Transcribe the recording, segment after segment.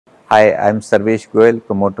Hi, I'm Sarvesh Goel,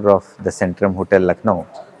 promoter of the Centrum Hotel Lucknow.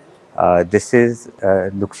 This is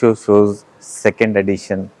Luxo show's second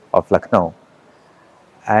edition of Lucknow.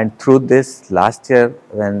 And through this, last year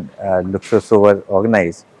when Luxo show was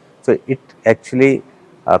organized, so it actually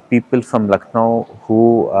people from Lucknow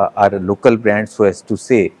who are local brands, so as to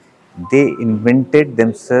say, they invented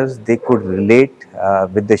themselves, they could relate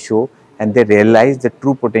with the show and they realized the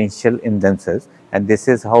true potential in themselves. And this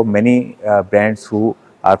is how many brands who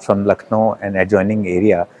are from Lucknow and adjoining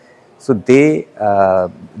area, so they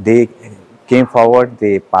came forward,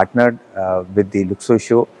 they partnered with the Luxo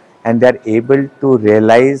show, and they are able to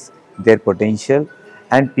realize their potential.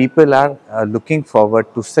 And people are looking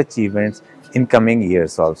forward to such events in coming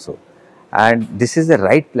years also. And this is the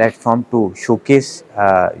right platform to showcase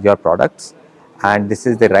your products, and this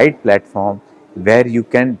is the right platform where you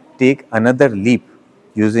can take another leap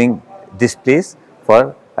using this place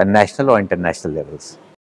for national or international levels.